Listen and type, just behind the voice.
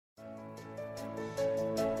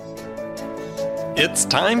It's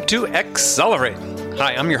time to accelerate.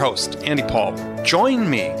 Hi, I'm your host, Andy Paul. Join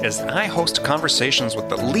me as I host conversations with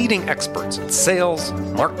the leading experts in sales,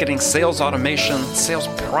 marketing, sales automation, sales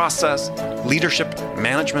process, leadership,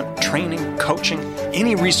 management, training, coaching,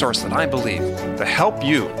 any resource that I believe to help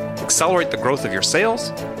you accelerate the growth of your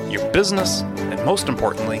sales, your business, and most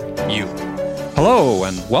importantly, you. Hello,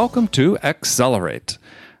 and welcome to Accelerate.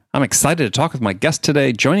 I'm excited to talk with my guest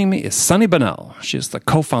today. Joining me is Sunny Bunnell. She is the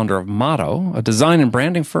co-founder of Motto, a design and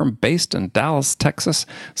branding firm based in Dallas, Texas.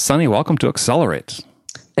 Sunny, welcome to Accelerate.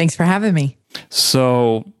 Thanks for having me.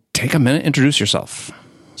 So take a minute, introduce yourself.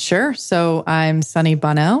 Sure. So I'm Sunny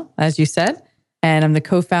Bunnell, as you said, and I'm the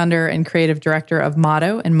co-founder and creative director of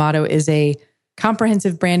Motto. And Motto is a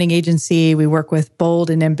comprehensive branding agency. We work with bold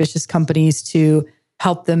and ambitious companies to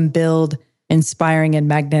help them build inspiring and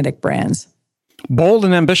magnetic brands. Bold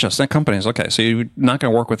and ambitious companies. Okay, so you're not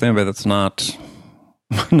going to work with anybody that's not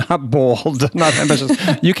bold, not ambitious.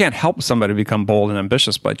 You can't help somebody become bold and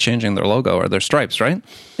ambitious by changing their logo or their stripes, right?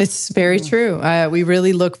 It's very true. We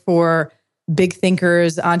really look for big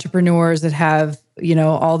thinkers, entrepreneurs that have,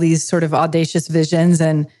 all these sort of audacious visions,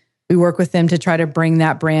 and we work with them to try to bring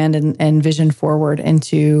that brand and vision forward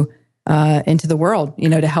into the world,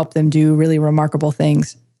 to help them do really remarkable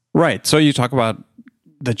things. Right. So you talk about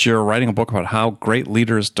that you're writing a book about how great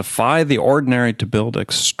leaders defy the ordinary to build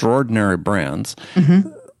extraordinary brands.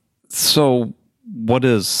 Mm-hmm. So what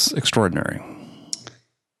is extraordinary?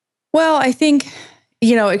 Well, I think,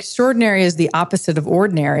 extraordinary is the opposite of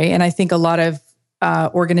ordinary. And I think a lot of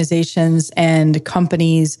organizations and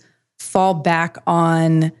companies fall back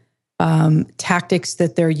on tactics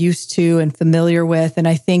that they're used to and familiar with. And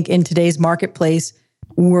I think in today's marketplace,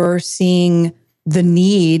 we're seeing the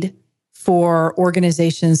need for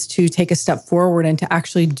organizations to take a step forward and to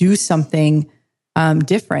actually do something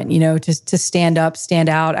different, to stand up, stand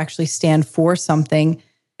out, actually stand for something.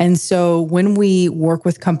 And so when we work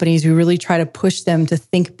with companies, we really try to push them to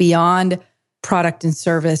think beyond product and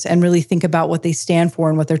service and really think about what they stand for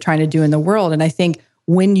and what they're trying to do in the world. And I think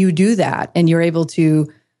when you do that and you're able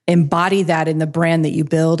to embody that in the brand that you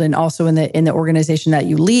build and also in the organization that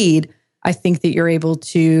you lead, I think that you're able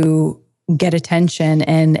to get attention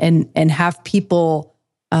and have people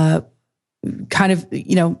kind of,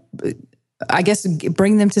 I guess,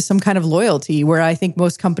 bring them to some kind of loyalty where I think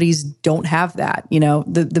most companies don't have that.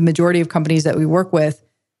 The majority of companies that we work with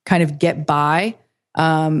kind of get by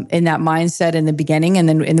in that mindset in the beginning. And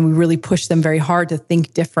then we really push them very hard to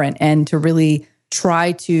think different and to really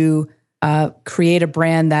try to create a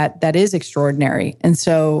brand that is extraordinary. And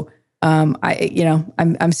so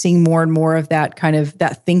I'm seeing more and more of that kind of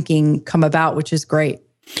that thinking come about, which is great.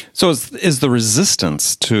 So is the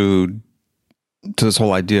resistance to this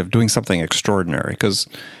whole idea of doing something extraordinary? Because,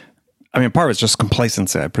 part of it's just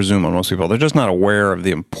complacency, I presume, on most people. They're just not aware of the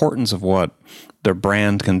importance of what their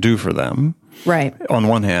brand can do for them. Right. On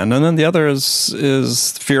one hand, and then the other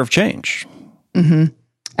is fear of change. Mm-hmm.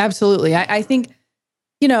 Absolutely. I think,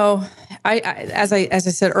 as I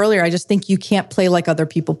said earlier, I just think you can't play like other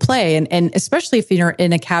people play. And especially if you're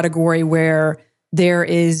in a category where there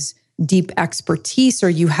is deep expertise or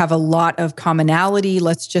you have a lot of commonality.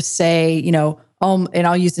 Let's just say, and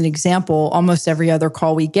I'll use an example. Almost every other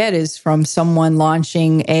call we get is from someone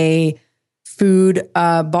launching a food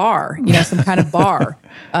bar, some kind of bar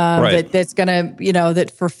right. that's going to,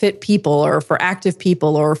 that for fit people or for active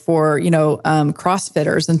people or for,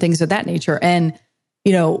 CrossFitters and things of that nature. And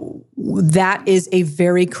that is a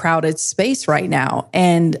very crowded space right now.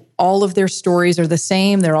 And all of their stories are the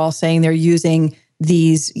same. They're all saying they're using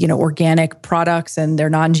these, organic products and they're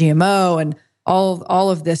non-GMO and all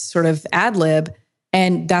of this sort of ad lib.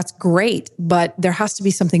 And that's great, but there has to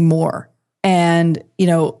be something more. And,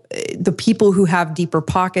 the people who have deeper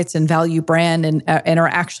pockets and value brand and are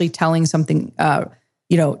actually telling something,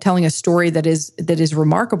 telling a story that is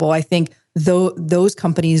remarkable, I think those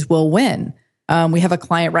companies will win. We have a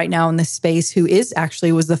client right now in this space who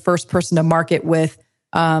was the first person to market with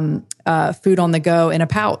food on the go in a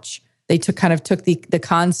pouch. They took the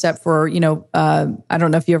concept for, I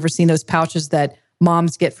don't know if you've ever seen those pouches that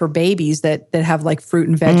moms get for babies that have like fruit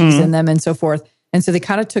and veggies in them and so forth. And so they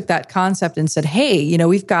kind of took that concept and said, hey,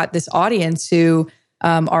 we've got this audience who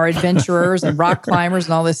are adventurers and rock climbers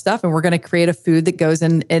and all this stuff. And we're going to create a food that goes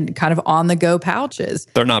in kind of on the go pouches.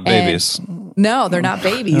 They're not babies. No, they're not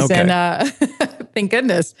babies. Okay. And thank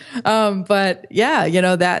goodness. But yeah,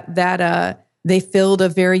 that they filled a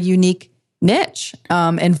very unique niche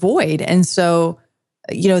and void. And so,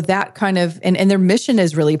 that kind of, and their mission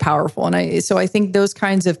is really powerful. And I think those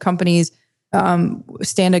kinds of companies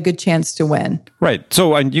stand a good chance to win. Right.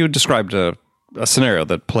 So you described a scenario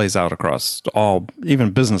that plays out across all,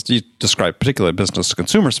 even business. You describe particularly business to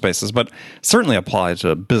consumer spaces, but certainly apply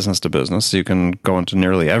to business. You can go into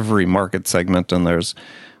nearly every market segment, and there's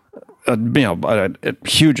a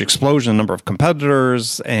huge explosion in number of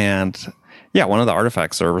competitors. And yeah, one of the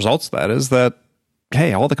artifacts or results of that is that,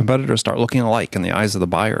 hey, all the competitors start looking alike in the eyes of the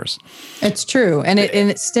buyers. It's true, and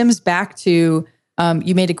it stems back to.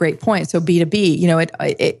 You made a great point. So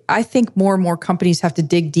B2B, I think more and more companies have to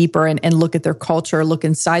dig deeper and look at their culture, look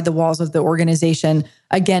inside the walls of the organization,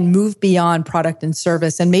 again, move beyond product and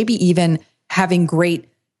service, and maybe even having great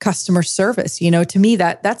customer service. To me,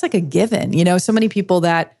 that's like a given. So many people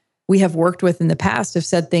that we have worked with in the past have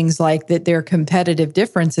said things like that their competitive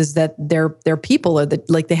difference is that their people are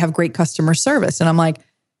like they have great customer service. And I'm like,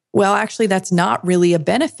 well, actually, that's not really a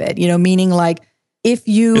benefit, meaning like, it's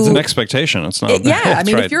an expectation. It's not. Yeah, I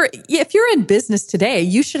mean, right. if you're in business today,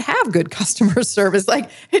 you should have good customer service. Like,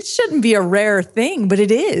 it shouldn't be a rare thing, but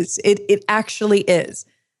it is. It actually is.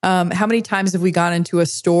 How many times have we gone into a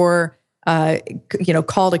store,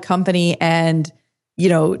 called a company and,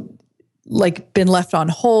 like been left on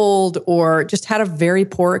hold or just had a very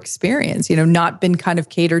poor experience, not been kind of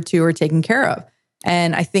catered to or taken care of.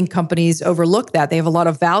 And I think companies overlook that. They have a lot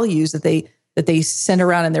of values that they send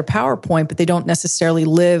around in their PowerPoint, but they don't necessarily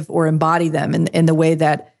live or embody them in the way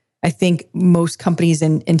that I think most companies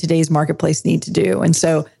in today's marketplace need to do. And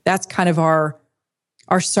so that's kind of our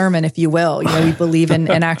sermon, if you will. We believe in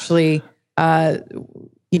and actually,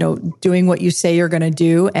 doing what you say you're going to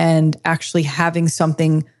do and actually having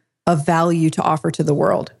something of value to offer to the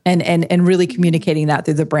world and really communicating that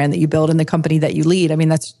through the brand that you build and the company that you lead. I mean,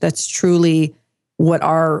 that's truly what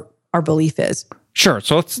our belief is. Sure.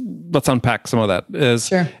 So let's unpack some of that.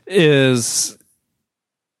 It's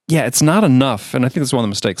not enough. And I think it's one of the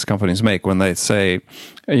mistakes companies make when they say,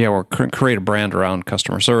 we'll create a brand around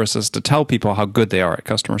customer services to tell people how good they are at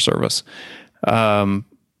customer service,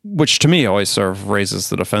 which to me always sort of raises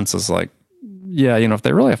the defenses like, if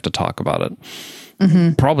they really have to talk about it,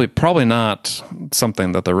 probably not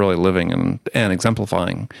something that they're really living and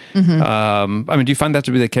exemplifying. Do you find that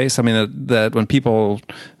to be the case? I mean, that when people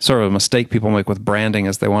sort of a mistake people make with branding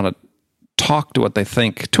is they want to talk to what they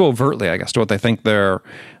think too overtly, I guess, to what they think their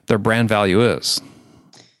brand value is.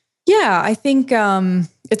 Yeah, I think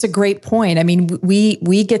it's a great point. I mean,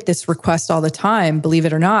 we get this request all the time, believe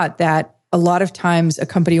it or not, that a lot of times a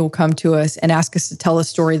company will come to us and ask us to tell a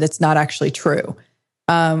story that's not actually true.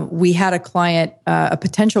 We had a client, a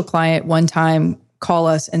potential client one time call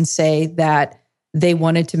us and say that they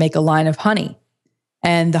wanted to make a line of honey.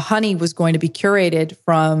 And the honey was going to be curated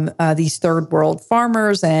from these third world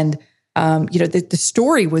farmers. And, the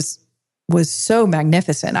story was so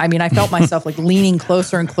magnificent. I mean, I felt myself like leaning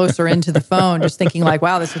closer and closer into the phone, just thinking like,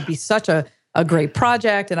 wow, this would be such a great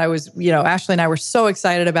project. And I was, Ashley and I were so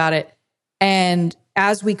excited about it. And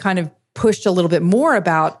as we kind of pushed a little bit more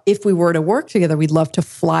about if we were to work together, we'd love to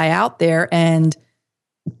fly out there and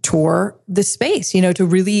tour the space, to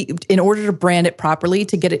really, in order to brand it properly,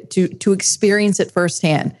 to get it to experience it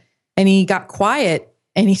firsthand. And he got quiet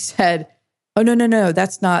and he said, oh, no,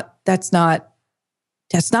 that's not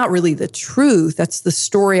really the truth. That's the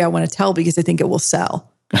story I want to tell because I think it will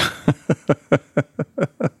sell.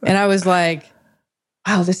 And I was like,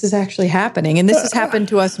 wow, this is actually happening. And this has happened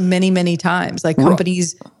to us many, many times. Like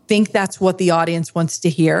companies think that's what the audience wants to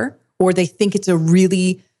hear, or they think it's a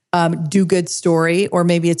really do-good story, or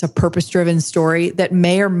maybe it's a purpose-driven story that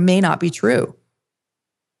may or may not be true.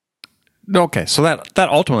 Okay, so that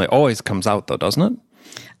ultimately always comes out though, doesn't it?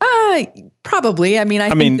 Probably. I mean, I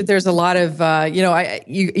think that there's a lot of,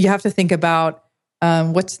 you have to think about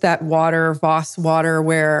what's that water, Voss water,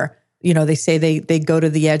 where they say they go to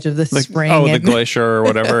the edge of the spring. Oh, the glacier or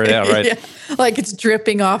whatever. Yeah, right. Yeah. Like it's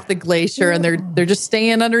dripping off the glacier and they're just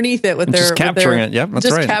staying underneath it with just capturing it. Yeah, that's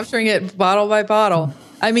right. Just capturing it bottle by bottle.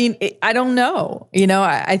 I mean, I don't know.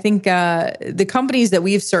 I think the companies that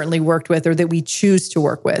we've certainly worked with or that we choose to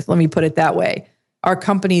work with, let me put it that way, are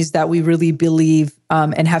companies that we really believe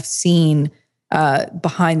and have seen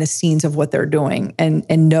behind the scenes of what they're doing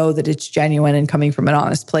and know that it's genuine and coming from an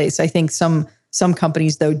honest place. I think some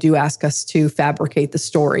companies, though, do ask us to fabricate the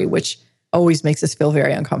story, which always makes us feel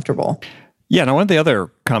very uncomfortable. Yeah. Now, one of the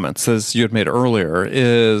other comments, as you had made earlier,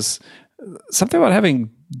 is something about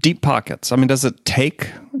having deep pockets. I mean, does it take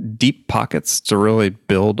deep pockets to really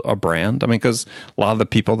build a brand? I mean, because a lot of the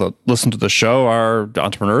people that listen to the show are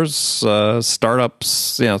entrepreneurs,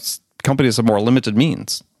 startups, companies of more limited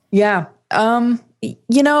means. Yeah. I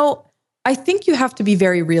think you have to be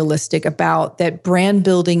very realistic about that. Brand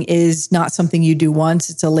building is not something you do once.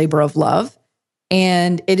 It's a labor of love.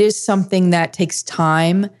 And it is something that takes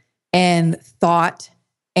time and thought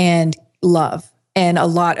and love and a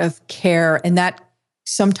lot of care. And that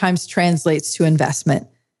sometimes translates to investment.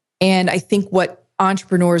 And I think what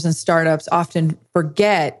entrepreneurs and startups often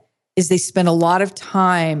forget is they spend a lot of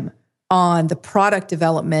time on the product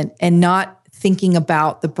development and not thinking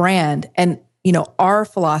about the brand. And, our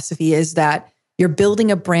philosophy is that you're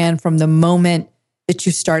building a brand from the moment that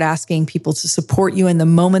you start asking people to support you and the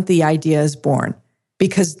moment the idea is born.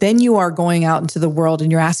 Because then you are going out into the world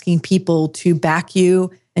and you're asking people to back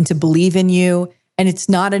you and to believe in you. And it's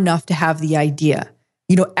not enough to have the idea.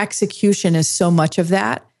 Execution is so much of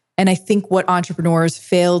that. And I think what entrepreneurs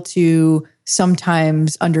fail to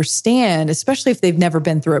sometimes understand, especially if they've never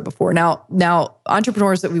been through it before. Now,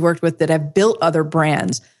 entrepreneurs that we worked with that have built other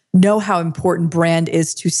brands know how important brand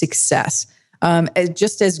is to success.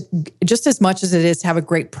 Just as much as it is to have a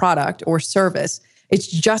great product or service, it's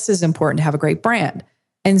just as important to have a great brand.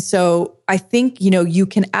 And so I think, you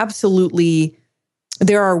can absolutely,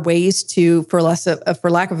 there are ways to, for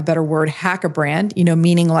lack of a better word, hack a brand,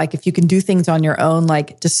 meaning like if you can do things on your own,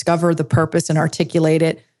 like discover the purpose and articulate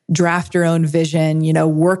it, draft your own vision,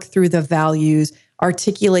 work through the values,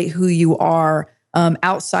 articulate who you are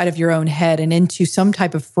outside of your own head and into some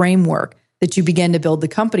type of framework that you begin to build the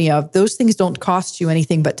company of. Those things don't cost you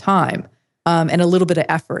anything but time and a little bit of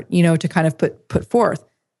effort, to kind of put forth.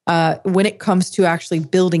 When it comes to actually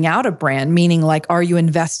building out a brand, meaning like, are you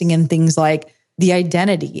investing in things like the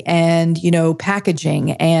identity and,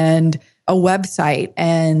 packaging and a website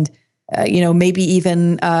and, maybe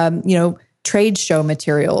even, trade show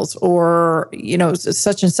materials or,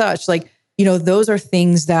 such and such, like, those are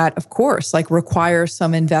things that of course, like require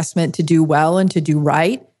some investment to do well and to do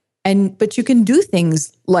right. But you can do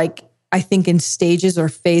things like, I think in stages or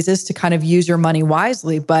phases to kind of use your money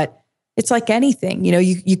wisely, but it's like anything,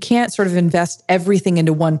 you can't sort of invest everything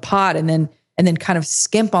into one pot and then kind of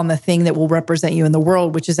skimp on the thing that will represent you in the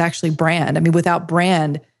world, which is actually brand. I mean, without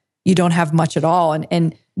brand, you don't have much at all.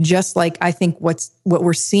 And just like I think what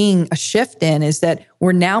we're seeing a shift in is that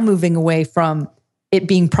we're now moving away from it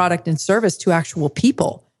being product and service to actual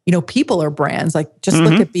people. People are brands. Like just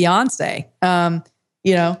look at Beyonce.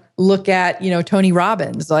 Look at, Tony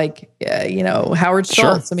Robbins, like, Howard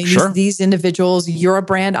Schultz. Sure, I mean, these individuals, you're a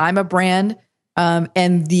brand, I'm a brand.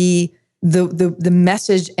 And the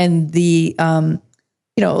message and the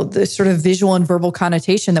sort of visual and verbal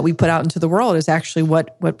connotation that we put out into the world is actually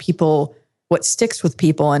what sticks with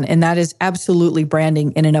people. And that is absolutely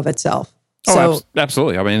branding in and of itself.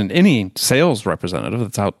 Absolutely. I mean, any sales representative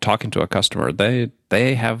that's out talking to a customer,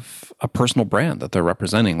 they have a personal brand that they're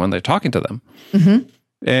representing when they're talking to them. Mm-hmm.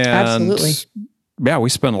 And absolutely. Yeah, we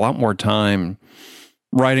spend a lot more time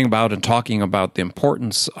writing about and talking about the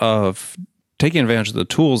importance of taking advantage of the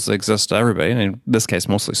tools that exist to everybody. And in this case,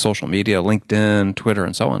 mostly social media, LinkedIn, Twitter,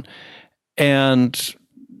 and so on. And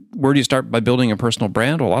where do you start by building a personal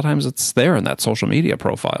brand? Well, a lot of times it's there in that social media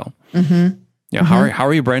profile. Mm-hmm. How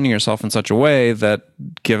are you branding yourself in such a way that,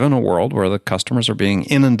 given a world where the customers are being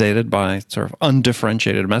inundated by sort of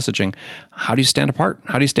undifferentiated messaging, how do you stand apart?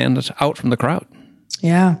 How do you stand out from the crowd?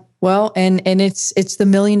 Yeah, well, and it's the $1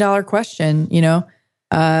 million question.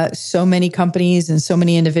 So many companies and so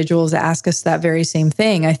many individuals ask us that very same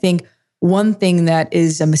thing. I think one thing that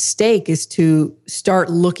is a mistake is to start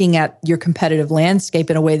looking at your competitive landscape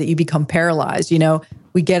in a way that you become paralyzed.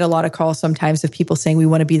 We get a lot of calls sometimes of people saying we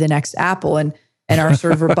want to be the next Apple, and our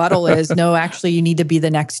sort of rebuttal is, no, actually you need to be the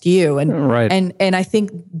next you. And right. and I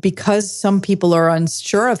think because some people are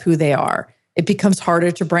unsure of who they are, it becomes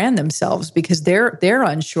harder to brand themselves because they're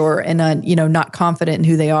unsure and not confident in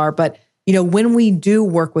who they are. But when we do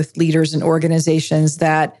work with leaders and organizations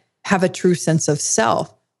that have a true sense of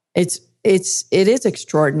self, it is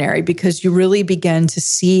extraordinary because you really begin to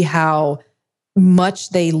see how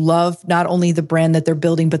much they love not only the brand that they're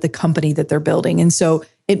building, but the company that they're building. And so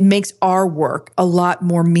it makes our work a lot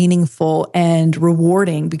more meaningful and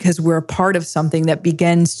rewarding because we're a part of something that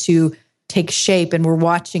begins to take shape and we're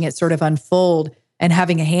watching it sort of unfold and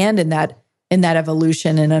having a hand in that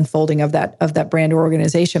evolution and unfolding of that brand or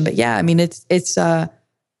organization. But yeah, I mean, it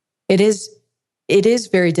is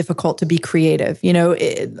very difficult to be creative.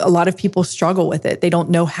 A lot of people struggle with it. They don't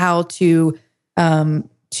know how to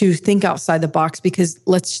think outside the box because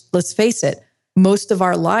let's face it, most of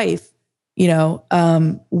our life,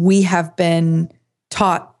 we have been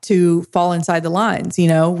taught to fall inside the lines.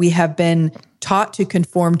 We have been taught to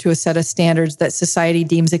conform to a set of standards that society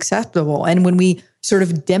deems acceptable. And when we sort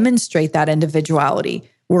of demonstrate that individuality,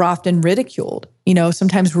 we're often ridiculed.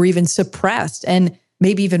 Sometimes we're even suppressed. And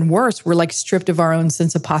maybe even worse, we're like stripped of our own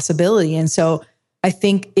sense of possibility. And so I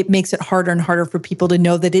think it makes it harder and harder for people to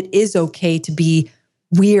know that it is okay to be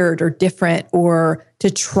weird or different, or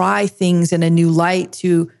to try things in a new light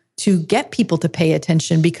to get people to pay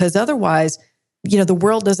attention, because otherwise, the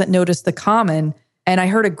world doesn't notice the common. And I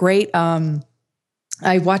heard a great,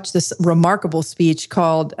 I watched this remarkable speech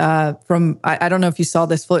called I don't know if you saw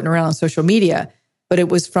this floating around on social media, but it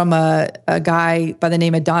was from a guy by the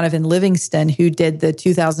name of Donovan Livingston, who did the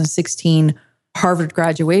 2016 Harvard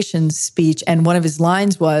graduation speech. And one of his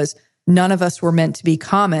lines was, "None of us were meant to be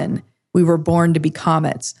common. We were born to be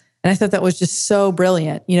comets." And I thought that was just so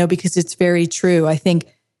brilliant, because it's very true. I think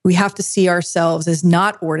we have to see ourselves as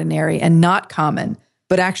not ordinary and not common,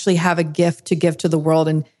 but actually have a gift to give to the world,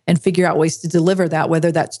 and figure out ways to deliver that,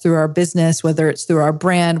 whether that's through our business, whether it's through our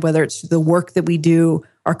brand, whether it's through the work that we do,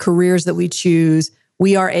 our careers that we choose.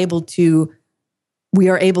 We are able to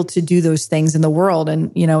do those things in the world.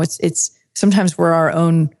 And, it's sometimes we're our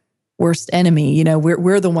own worst enemy.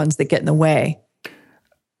 We're the ones that get in the way.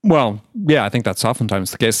 Well, yeah, I think that's oftentimes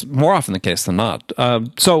the case, more often the case than not.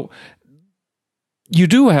 So you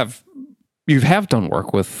have done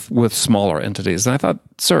work with smaller entities. And I thought,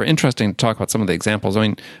 sir, interesting to talk about some of the examples. I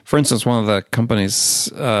mean, for instance, one of the companies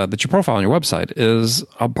that you profile on your website is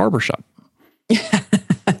a barbershop.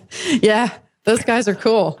 Yeah, those guys are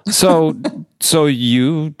cool. So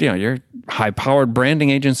you're high-powered branding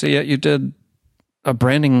agency, yet you did a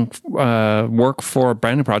branding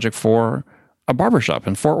branding project for a barbershop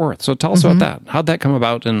in Fort Worth. So tell us about that. How'd that come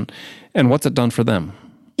about, and what's it done for them?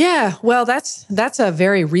 Yeah, well, that's a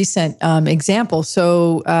very recent example.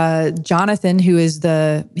 So Jonathan, who is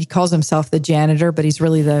he calls himself the janitor, but he's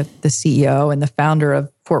really the CEO and the founder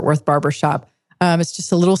of Fort Worth Barbershop. It's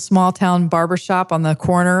just a little small town barbershop on the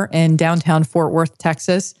corner in downtown Fort Worth,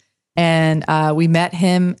 Texas. And we met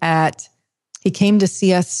him he came to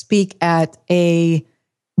see us speak at a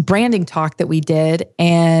branding talk that we did,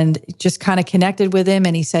 and just kind of connected with him.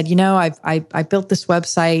 And he said, I built this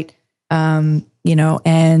website, and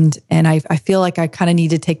I feel like I kind of need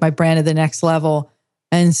to take my brand to the next level.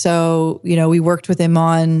 And so, we worked with him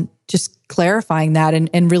on just clarifying that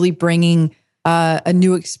and really bringing a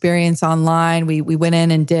new experience online. We went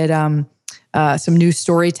in and did some new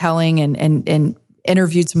storytelling and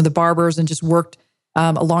interviewed some of the barbers, and just worked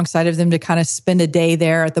alongside of them to kind of spend a day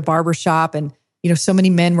there at the barbershop. And, so many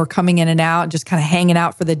men were coming in and out and just kind of hanging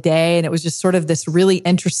out for the day. And it was just sort of this really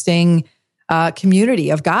interesting community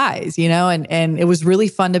of guys, and it was really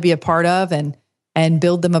fun to be a part of, and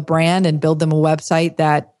build them a brand and build them a website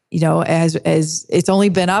that, as it's only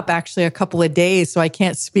been up actually a couple of days, so I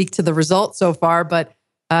can't speak to the results so far, but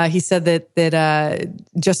he said that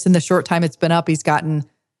just in the short time it's been up, he's gotten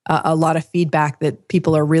a lot of feedback that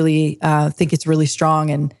people are really think it's really strong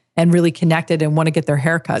and really connected and want to get their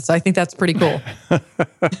haircut. So I think that's pretty cool.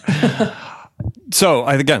 So,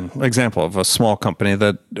 again, example of a small company and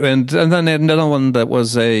then another one that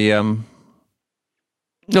was it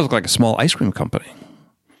looked like a small ice cream company,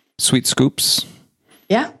 Sweet Scoops.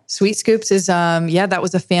 Yeah, Sweet Scoops is that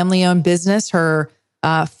was a family-owned business. Her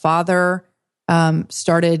father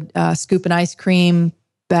started scooping ice cream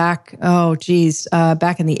back in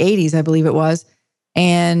the 80s, I believe it was.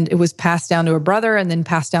 And it was passed down to her brother and then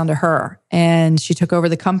passed down to her. And she took over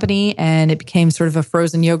the company, and it became sort of a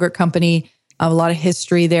frozen yogurt company. A lot of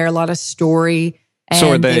history there, a lot of story. And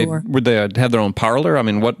so would they have their own parlor? I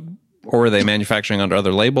mean, or were they manufacturing under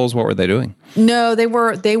other labels? What were they doing? No, they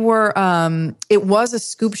were, it was a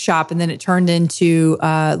scoop shop, and then it turned into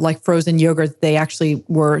like frozen yogurt. They actually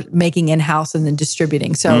were making in-house and then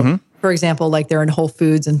distributing. So for example, like they're in Whole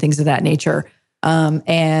Foods and things of that nature.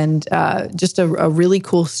 And just a really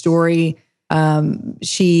cool story. The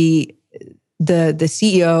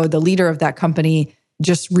CEO, the leader of that company,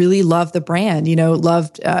 just really loved the brand,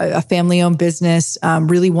 loved a family-owned business,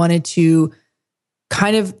 really wanted to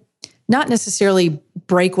kind of not necessarily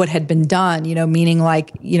break what had been done, meaning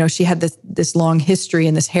like, she had this long history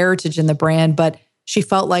and this heritage in the brand, but she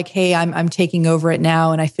felt like, hey, I'm taking over it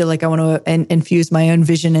now, and I feel like I want to infuse my own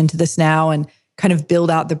vision into this now and kind of build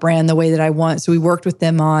out the brand the way that I want. So we worked with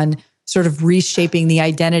them on sort of reshaping the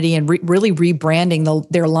identity and really rebranding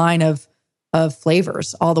their line of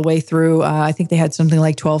flavors all the way through. I think they had something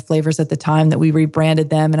like 12 flavors at the time that we rebranded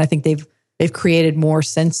them, and I think they've created more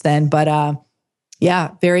since then. But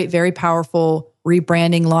very, very powerful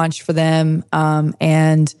rebranding launch for them,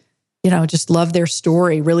 and just love their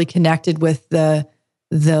story. Really connected with the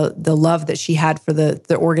love that she had for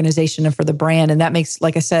the organization and for the brand, and that makes,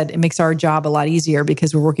 like I said, it makes our job a lot easier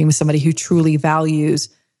because we're working with somebody who truly values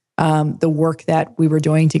the work that we were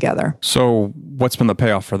doing together. So, what's been the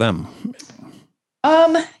payoff for them?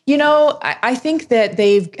 I think that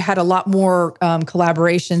they've had a lot more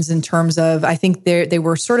collaborations in terms of, I think they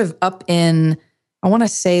were sort of up in I want to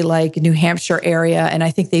say like New Hampshire area. And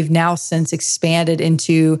I think they've now since expanded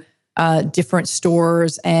into different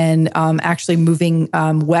stores and actually moving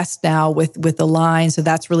west now with the line. So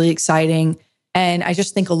that's really exciting. And I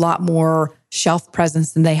just think a lot more shelf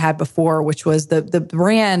presence than they had before, which was the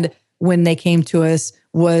brand when they came to us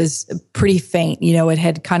was pretty faint. You know, it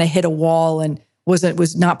had kind of hit a wall and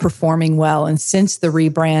was not performing well. And since the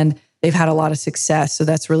rebrand, they've had a lot of success. So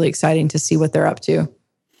that's really exciting to see what they're up to.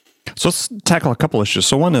 So let's tackle a couple issues.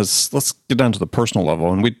 So one is, let's get down to the personal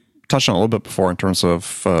level. And we touched on it a little bit before in terms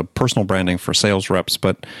of personal branding for sales reps,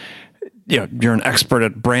 but you're an expert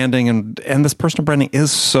at branding, and this personal branding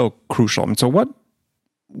is so crucial. And so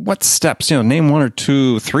what steps, name one or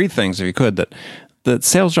two, three things, if you could, that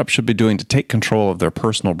sales reps should be doing to take control of their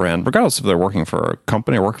personal brand, regardless if they're working for a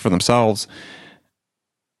company or working for themselves.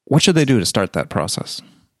 What should they do to start that process?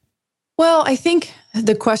 Well, I think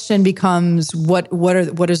the question becomes what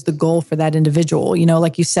is the goal for that individual?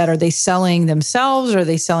 Like you said, are they selling themselves? Or are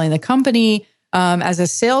they selling the company? As a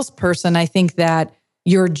salesperson, I think that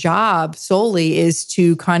your job solely is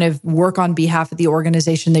to kind of work on behalf of the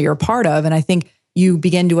organization that you're a part of. And I think you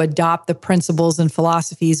begin to adopt the principles and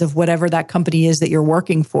philosophies of whatever that company is that you're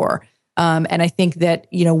working for. And I think that,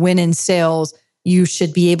 when in sales, you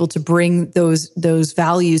should be able to bring those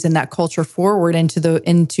values and that culture forward into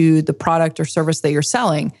the product or service that you're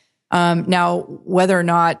selling. Now, whether or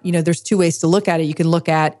not, there's two ways to look at it. You can look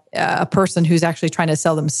at a person who's actually trying to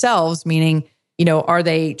sell themselves, meaning, are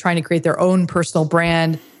they trying to create their own personal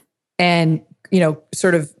brand and,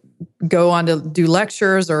 sort of go on to do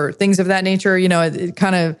lectures or things of that nature?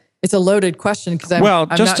 It's a loaded question because I'm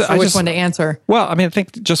not sure which one to answer. Well, I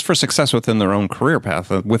think just for success within their own career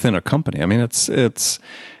path within a company, it's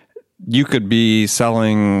you could be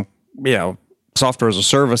selling, software as a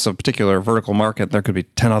service of a particular vertical market. There could be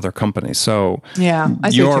 10 other companies. So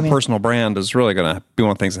your personal brand is really going to be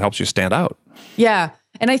one of the things that helps you stand out. Yeah.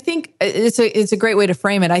 And I think it's a great way to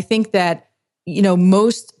frame it. I think that,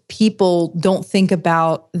 most people don't think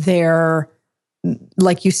about their,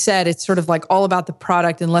 like you said, it's sort of like all about the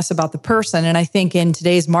product and less about the person. And I think in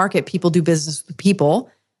today's market, people do business with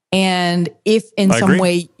people. And if in some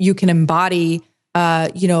way you can embody,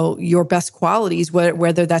 your best qualities,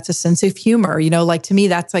 whether that's a sense of humor, like to me,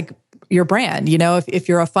 that's like your brand. If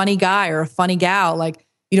you're a funny guy or a funny gal, like,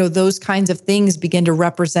 those kinds of things begin to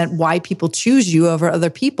represent why people choose you over other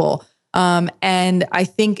people. And I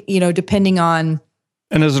think, depending on.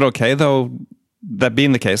 And is it okay though, that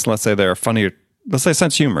being the case, let's say they're funny, let's say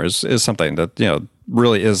sense of humor is something that,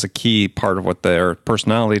 really is a key part of what their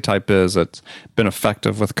personality type is. It's been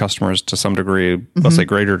effective with customers to some degree, let's say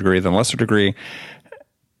greater degree than lesser degree.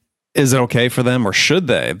 Is it okay for them, or should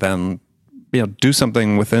they then, do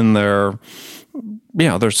something within their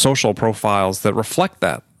social profiles that reflect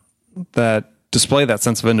that display that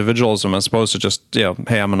sense of individualism as opposed to just,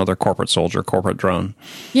 hey, I'm another corporate soldier, corporate drone?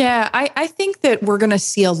 Yeah, I think that we're going to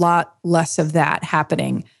see a lot less of that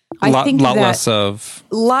happening. A lot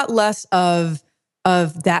less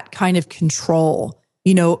of that kind of control,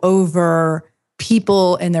 over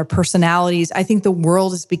people and their personalities. I think the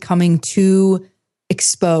world is becoming too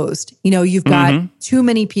exposed. You've got too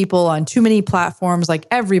many people on too many platforms. Like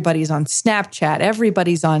everybody's on Snapchat,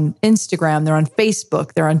 everybody's on Instagram, they're on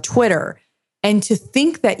Facebook, they're on Twitter. And to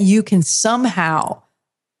think that you can somehow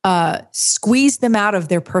squeeze them out of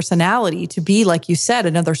their personality to be, like you said,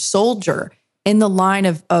 another soldier in the line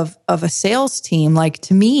of a sales team, like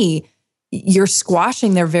to me, you're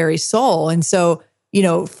squashing their very soul. And so,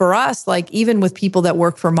 for us, like even with people that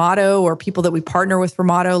work for Motto or people that we partner with for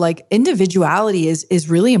Motto, like individuality is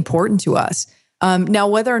really important to us. Now,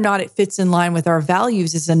 whether or not it fits in line with our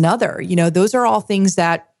values is another. Those are all things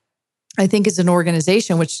that I think as an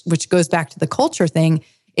organization, which goes back to the culture thing,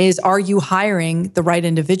 is are you hiring the right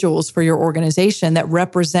individuals for your organization that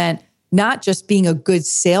represent not just being a good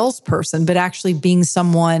salesperson, but actually being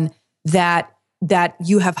someone that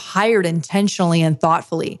you have hired intentionally and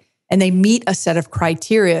thoughtfully, and they meet a set of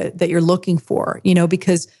criteria that you're looking for,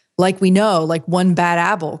 because like we know, like one bad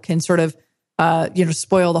apple can sort of,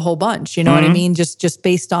 spoil the whole bunch, what I mean? Just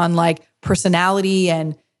based on like personality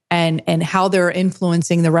and how they're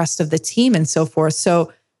influencing the rest of the team and so forth.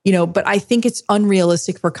 So, but I think it's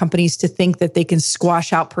unrealistic for companies to think that they can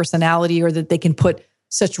squash out personality or that they can put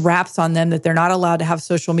such wraps on them that they're not allowed to have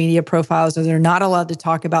social media profiles or they're not allowed to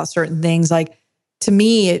talk about certain things. Like to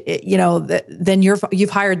me, then you've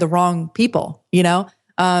hired the wrong people,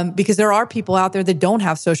 because there are people out there that don't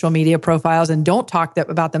have social media profiles and don't talk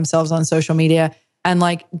about themselves on social media and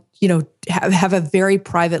have a very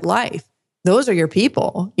private life. Those are your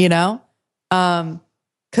people, because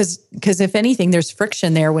if anything, there's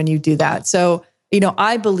friction there when you do that. So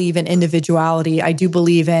I believe in individuality. I do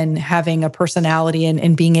believe in having a personality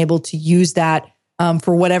and being able to use that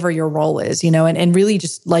for whatever your role is, and really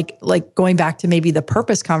just like going back to maybe the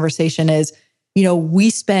purpose conversation is, we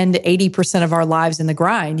spend 80% of our lives in the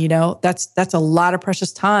grind, that's a lot of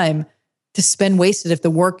precious time to spend wasted if the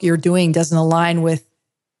work you're doing doesn't align with,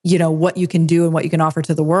 what you can do and what you can offer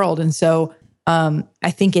to the world. And so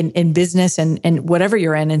I think in business and whatever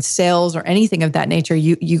you're in sales or anything of that nature,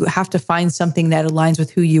 you have to find something that aligns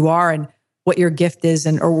with who you are and what your gift is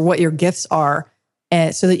or what your gifts are,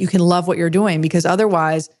 so that you can love what you're doing. Because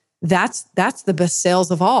otherwise, that's the best sales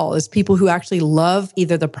of all, is people who actually love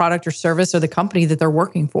either the product or service or the company that they're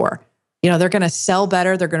working for. They're going to sell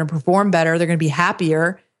better, they're going to perform better, they're going to be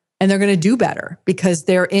happier, and they're going to do better because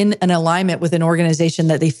they're in an alignment with an organization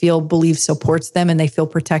that they believe supports them and they feel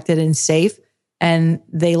protected and safe and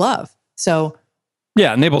they love. So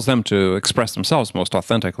yeah, enables them to express themselves most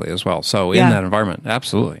authentically as well. So in that environment,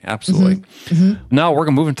 absolutely. Now we're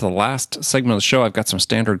going to move into the last segment of the show. I've got some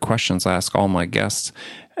standard questions I ask all my guests.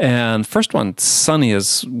 And first one, Sunny,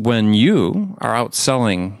 is when you are out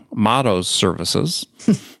selling Motto's services,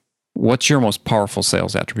 what's your most powerful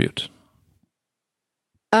sales attribute?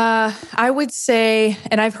 I would say,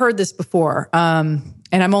 and I've heard this before, and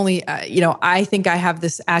I'm only, I think I have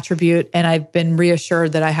this attribute and I've been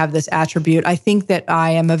reassured that I have this attribute. I think that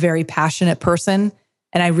I am a very passionate person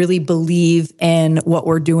and I really believe in what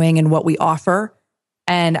we're doing and what we offer.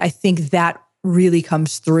 And I think that really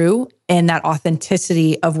comes through, and that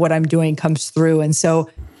authenticity of what I'm doing comes through. And so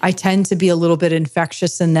I tend to be a little bit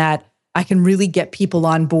infectious in that I can really get people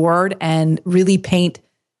on board and really paint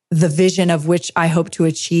the vision of which I hope to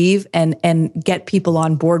achieve and get people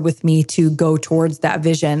on board with me to go towards that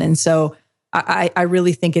vision. And so I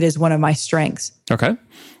really think it is one of my strengths. Okay.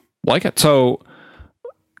 Like it. So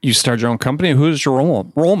you started your own company. Who's your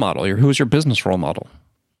role model? Who's your business role model?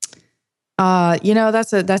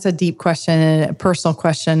 That's a deep question and a personal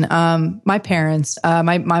question. My parents,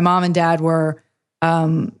 my mom and dad were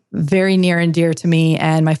very near and dear to me,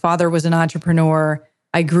 and my father was an entrepreneur.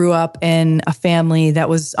 I grew up in a family that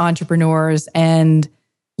was entrepreneurs, and,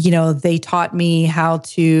 they taught me how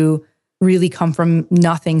to really come from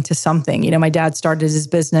nothing to something. My dad started his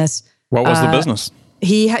business. What was the business?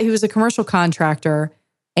 He was a commercial contractor,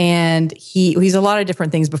 and he's a lot of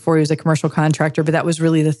different things before he was a commercial contractor, but that was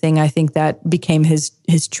really the thing I think that became his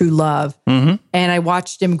true love. Mm-hmm. And I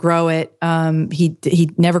watched him grow it. He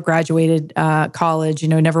never graduated college,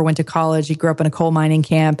 never went to college. He grew up in a coal mining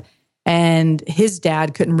camp. And his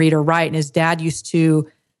dad couldn't read or write. And his dad used to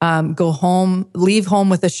leave home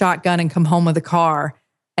with a shotgun and come home with a car.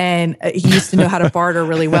 And he used to know how to barter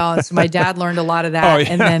really well. And so my dad learned a lot of that. Oh, yeah.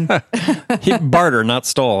 And then he barter, not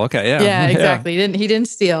stole. Okay, yeah. Yeah, exactly. Yeah. He didn't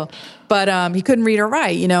steal. But he couldn't read or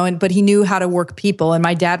write, but he knew how to work people. And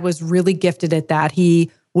my dad was really gifted at that. He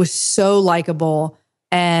was so likable,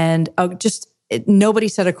 and nobody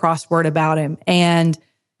said a cross word about him. And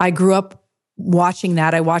I grew up watching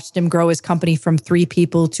that. I watched him grow his company from 3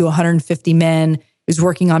 people to 150 men. He was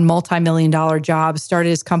working on multi-million-dollar jobs, started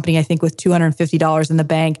his company, I think, with $250 in the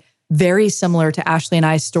bank. Very similar to Ashley and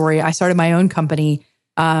I's story. I started my own company.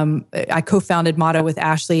 I co-founded Motto with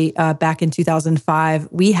Ashley back in 2005.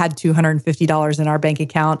 We had $250 in our bank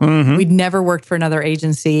account. Mm-hmm. We'd never worked for another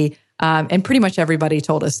agency. And pretty much everybody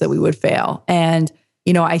told us that we would fail. And,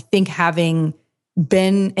 I think having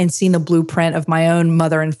been and seen the blueprint of my own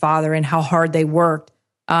mother and father and how hard they worked,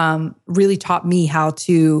 really taught me how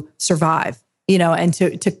to survive, and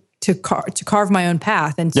to carve my own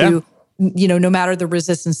path and to, no matter the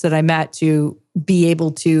resistance that I met, to be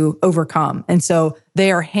able to overcome. And so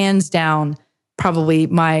they are hands down probably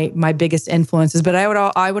my biggest influences. But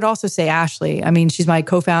I would also say Ashley. I mean, she's my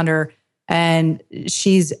co-founder, and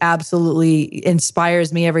she's absolutely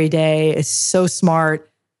inspires me every day. Is so smart.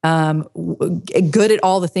 Good at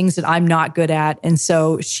all the things that I'm not good at. And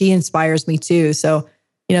so she inspires me too. So,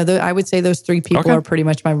 I would say those 3 people are pretty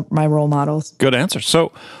much my role models. Good answer.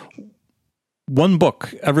 So one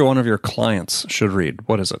book every one of your clients should read.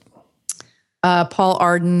 What is it? Paul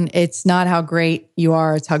Arden. It's not how great you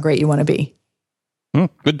are, it's how great you want to be.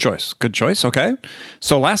 Good choice. Good choice. Okay.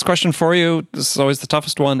 So last question for you. This is always the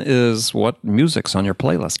toughest one, is what music's on your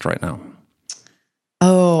playlist right now?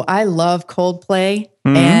 Oh, I love Coldplay,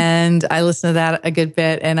 and I listen to that a good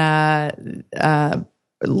bit, and I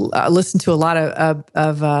listen to a lot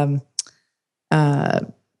of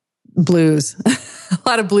blues, a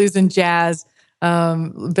lot of blues and jazz.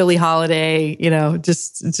 Billie Holiday,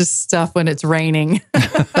 just stuff when it's raining.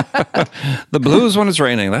 The blues when it's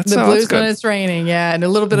raining. That's the blues good. When it's raining. Yeah. And a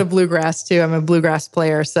little bit of bluegrass too. I'm a bluegrass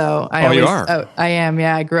player. So you are? I am.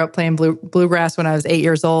 Yeah. I grew up playing bluegrass when I was 8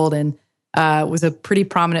 years old and was a pretty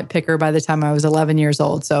prominent picker by the time I was 11 years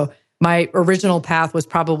old. So my original path was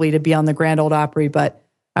probably to be on the Grand Ole Opry, but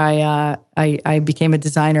I became a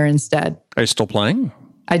designer instead. Are you still playing?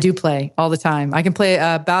 I do play all the time. I can play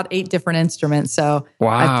about 8 different instruments. So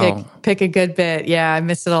wow. I pick a good bit. Yeah, I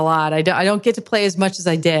miss it a lot. I don't get to play as much as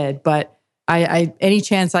I did, but I any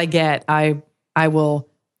chance I get, I will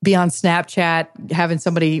be on Snapchat having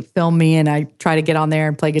somebody film me, and I try to get on there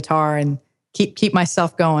and play guitar and keep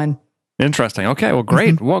myself going. Interesting. Okay. Well,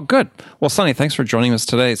 great. Mm-hmm. Well, good. Well, Sunny, thanks for joining us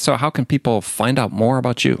today. So how can people find out more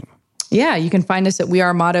about you? Yeah, you can find us at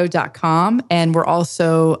wearemotto.com. And we're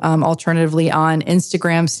also alternatively on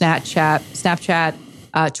Instagram,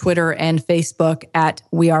 Snapchat, Twitter, and Facebook at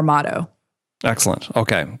We Are Motto. Excellent.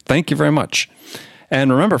 Okay. Thank you very much.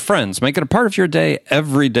 And remember, friends, make it a part of your day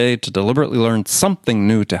every day to deliberately learn something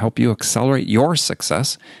new to help you accelerate your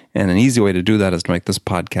success. And an easy way to do that is to make this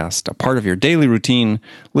podcast a part of your daily routine,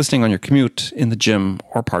 listening on your commute, in the gym,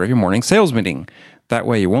 or part of your morning sales meeting. That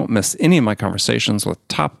way you won't miss any of my conversations with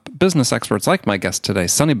top business experts like my guest today,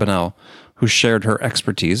 Sunny Bunnell, who shared her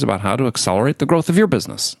expertise about how to accelerate the growth of your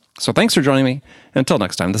business. So thanks for joining me. Until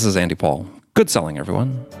next time, this is Andy Paul. Good selling,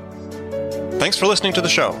 everyone. Thanks for listening to the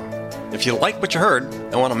show. If you like what you heard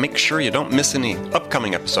and want to make sure you don't miss any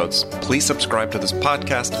upcoming episodes, please subscribe to this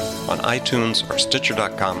podcast on iTunes or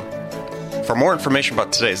Stitcher.com. For more information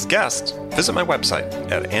about today's guest, visit my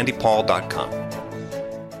website at andypaul.com.